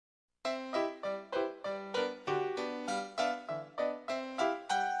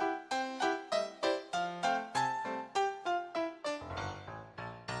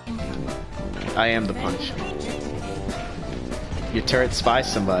I am the Punisher. Your turret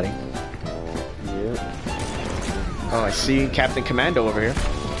spies somebody. Yep. Oh, I see Captain Commando over here.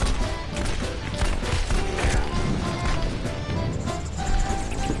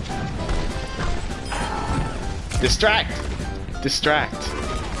 Distract! Distract.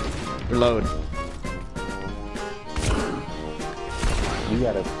 Reload. You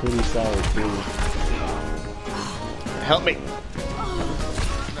got a pretty solid team. Help me.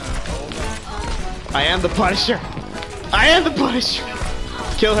 I am the Punisher. I am the Punisher.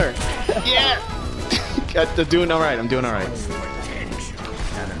 Kill her. Yeah. I'm doing alright. I'm doing alright.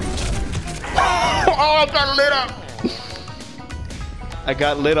 Oh, I got lit up. I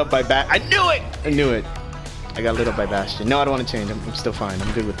got lit up by I knew it. I knew it. I got lit up by Bastion. No, I don't want to change. I'm still fine.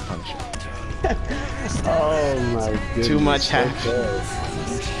 I'm good with the Punisher. Oh my goodness. Too much hack.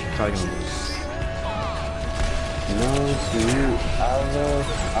 Probably gonna lose. No, dude.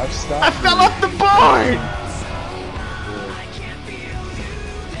 I've stopped. I fell off the board!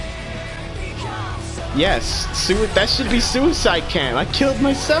 Yes, that should be suicide cam. I killed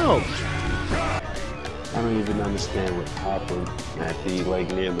myself. I don't even understand what happened at the, like,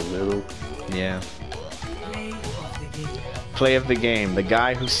 near the middle. Yeah. Play of the game. The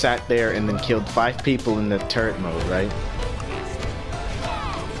guy who sat there and then killed 5 people in the turret mode, right?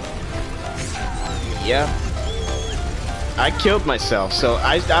 Yeah. I killed myself, so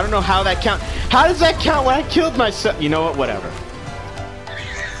I don't know how that count. How does that count when I killed myself? You know what? Whatever.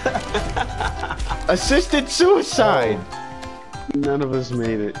 Assisted suicide. Oh, none of us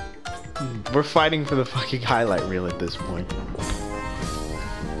made it. We're fighting for the fucking highlight reel at this point.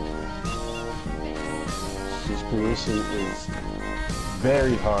 This position is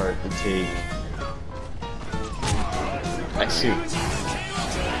very hard to take. I see.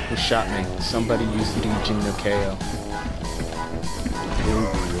 Who shot me? Somebody used Legion no KO.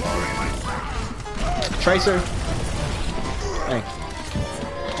 Tracer! Hey.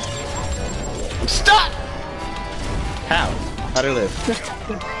 I'm stuck! How? How'd I live?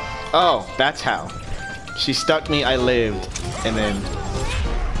 Oh, that's how. She stuck me, I lived, and then...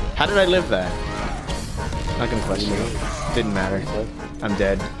 How did I live that? Not gonna question it. Didn't matter. I'm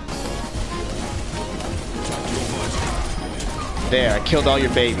dead. There, I killed all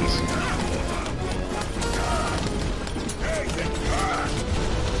your babies.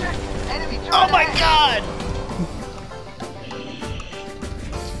 Oh my god!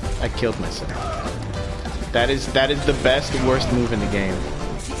 I killed myself. That is the best, worst move in the game.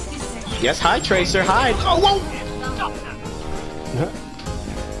 Yes, hi Tracer, hi! Oh, whoa!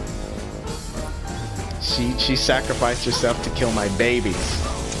 She sacrificed herself to kill my babies.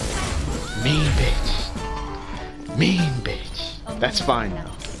 Mean bitch. Mean bitch. That's fine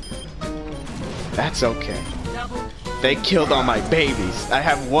though. That's okay. They killed all my babies. I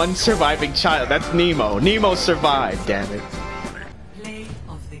have one surviving child. That's Nemo. Nemo survived, damn it.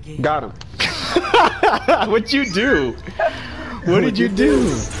 Got him. What'd you do? What did you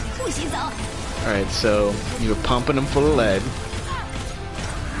do? Alright, so you were pumping them full of lead.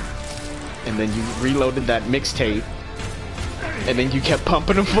 And then you reloaded that mixtape. And then you kept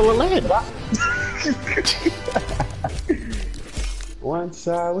pumping them full of lead. One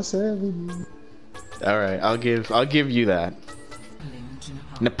side was heavy. Alright, I'll give you that.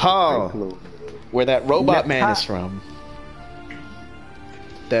 Nepal, where that robot man is from.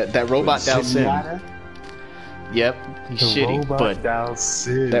 That robot Dalsim. Yep, he's shitty, but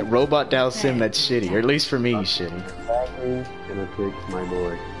that robot Dalsim, that's shitty. Or at least for me, he's shitty. Gonna pick my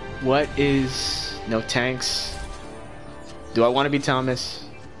boy. What is no tanks? Do I want to be Thomas?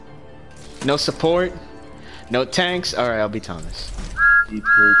 No support? No tanks? Alright, I'll be Thomas.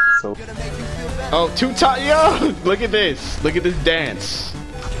 Oh, two times. Yo, look at this. Look at this dance.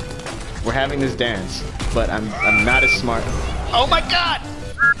 We're having this dance, but I'm not as smart. Oh my god!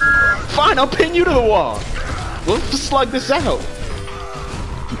 Fine, I'll pin you to the wall. We'll slug this out.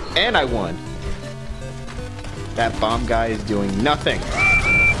 And I won. That bomb guy is doing nothing.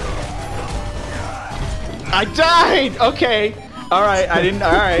 I died. Okay. All right. I didn't.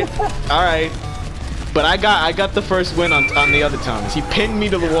 All right. All right. But I got the first win on the other Thomas. He pinned me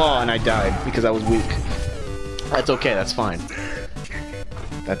to the wall and I died because I was weak. That's okay. That's fine.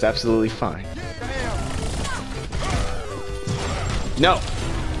 That's absolutely fine. No.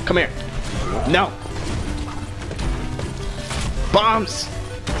 Come here. No. Bombs.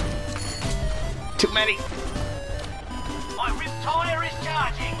 Too many. My rib tire is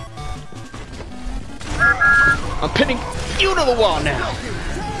charging. I'm pinning you to the wall now.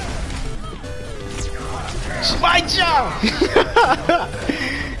 My job!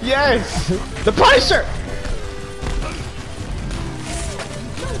 Yes! The Punisher!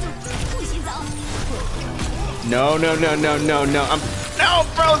 No, no, no, no, no, no. No,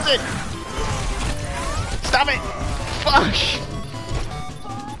 frozen! Stop it! Fuck!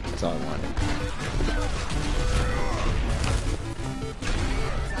 That's all I wanted.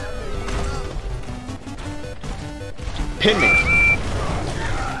 Pin me.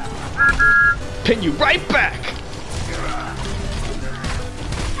 Pin you right back!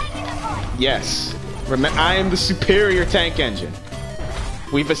 Yes. I am the superior tank engine.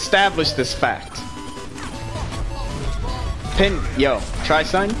 We've established this fact. Pin, yo, try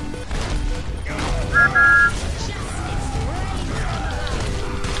son.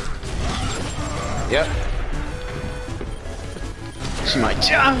 Yep. She might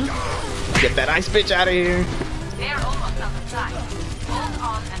jump. Get that ice bitch out of here. They're almost on the side. Hold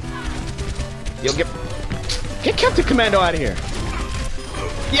on and Yo, get Captain Commando out of here.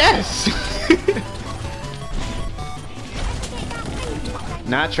 Yes.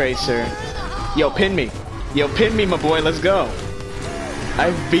 Not Tracer. Yo, pin me. Yo, pin me, my boy. Let's go.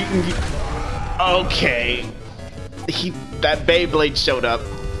 I've beaten you. Okay. That Beyblade showed up.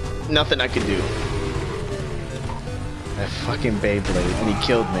 Nothing I could do. That fucking Beyblade, and he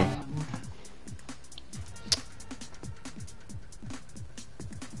killed me.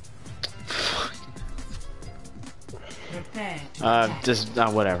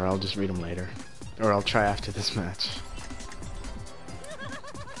 Whatever. I'll just read them later, or I'll try after this match.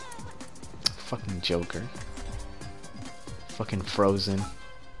 Fucking Joker. Fucking Frozen.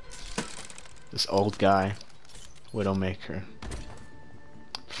 This old guy. Widowmaker.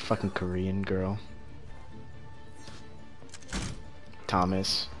 Fucking Korean girl.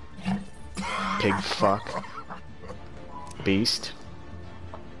 Thomas. Pig fuck. Beast.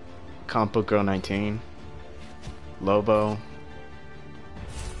 Comic Book Girl 19. Lobo.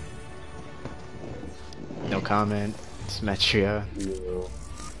 No comment. Symmetria.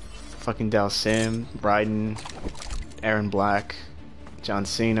 Fucking Dalsim. Raiden. Aaron Black. John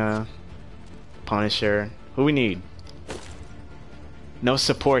Cena. Punisher. Who we need? No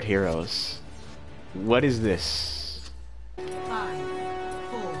support heroes. What is this? 5,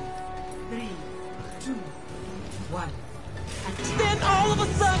 4, 3, 2, 1. Then all of a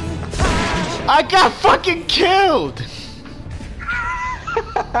sudden, I got fucking killed!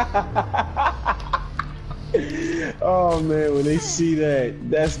 Oh man, when they see that,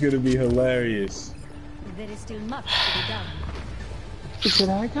 that's gonna be hilarious. There is still much to be done. He said,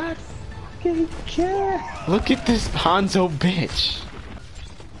 I got fucking killed. Look at this Hanzo bitch.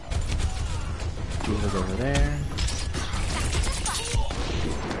 Look over there.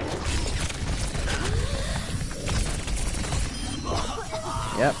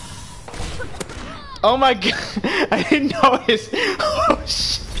 Yep. Oh my god! I didn't notice. Oh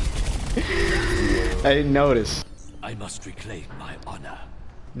shit! I didn't notice. I must reclaim my honor.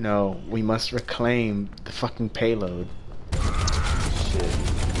 No, we must reclaim the fucking payload.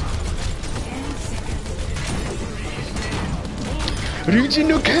 Ryuji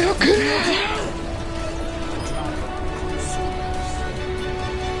no Kayokura!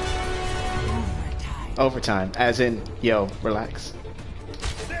 Overtime, as in, yo, relax.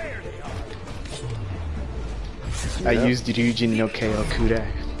 I used Ryuji no Kayokura,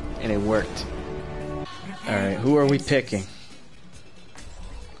 and it worked. Alright, who are we picking?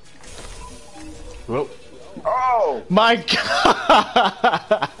 Whoa. Oh My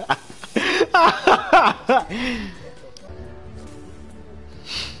god!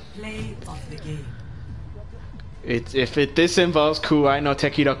 play of the game. This involves Kuai no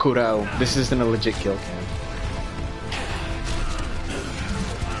Tekira Kurao, this isn't a legit kill cam.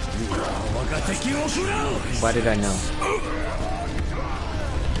 Why did I know?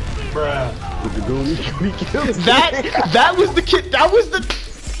 bruh. With the Gooney. That was the kid. That was the.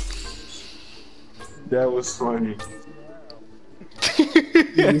 That was funny.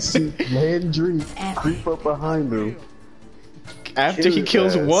 You see Landry creep up behind him. After he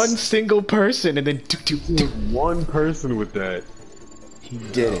kills one single person and then one person with that. He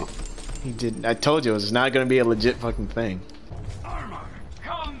did it. He did. I told you it was not gonna be a legit fucking thing. armor.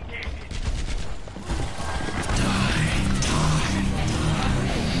 Come get it.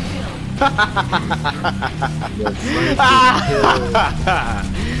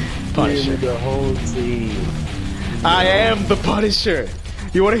 Punisher. The whole team. I am the Punisher.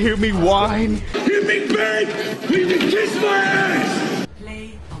 You wanna hear me whine? You big bad! You can kiss my ass!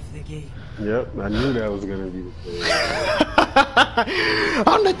 Play of the game. Yep, I knew that was gonna be the thing.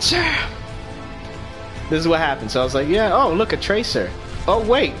 I'm the champ. This is what happened. So I was like, yeah. Oh, look, a tracer. Oh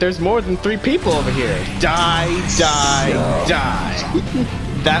wait, there's more than 3 people over here. Die, die, die.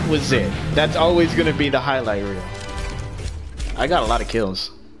 That was it. That's always gonna be the highlight reel. I got a lot of kills.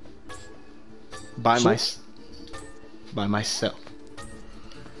 By my. by myself.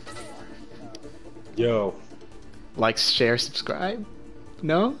 Yo. Like, share, subscribe?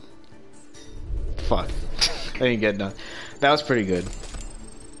 No? Fuck. I didn't get none. That was pretty good.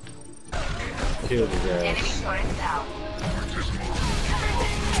 Kill the guy. Enemy turret down.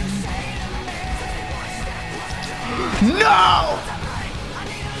 No!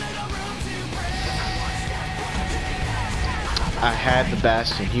 I had the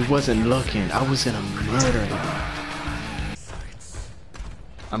Bastion. He wasn't looking. I was gonna murder him.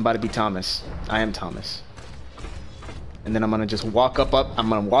 I'm about to be Thomas. I am Thomas. And then I'm gonna just walk up. I'm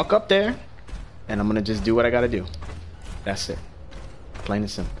gonna walk up there, and I'm gonna just do what I gotta do. That's it. Plain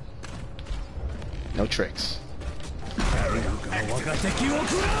and simple. No tricks.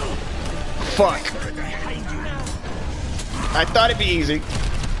 Fuck. I thought it'd be easy.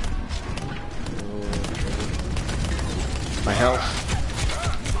 My health.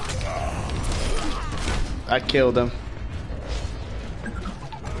 I killed him.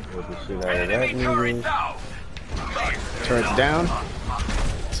 Turret's down.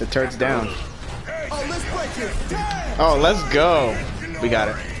 So turret's down. Oh, let's go. We got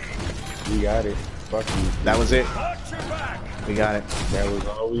it. We got it. Fuck you. That was it. We got it. That was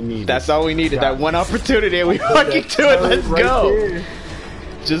all we needed. That's all we needed. That one opportunity, and we fucking do it. Let's go.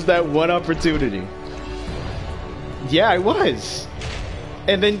 Just that one opportunity. Yeah, I was.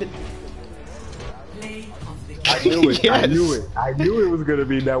 And then I knew it. Yes. I knew it. I knew it was gonna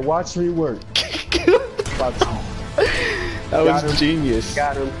be. Now watch me work. That was genius.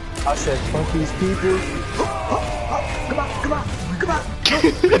 Got him. I said, fuck these people. Come on.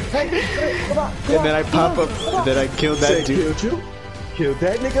 Hey, come on. And then I pop up, and then I killed that dude. Killed you. Killed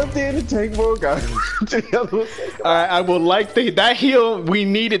that nigga up there in the tank, bro. Got him. Alright, I will like that heal. We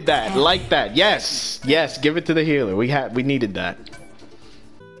needed that. Like that. Yes. Yes, give it to the healer. We needed that.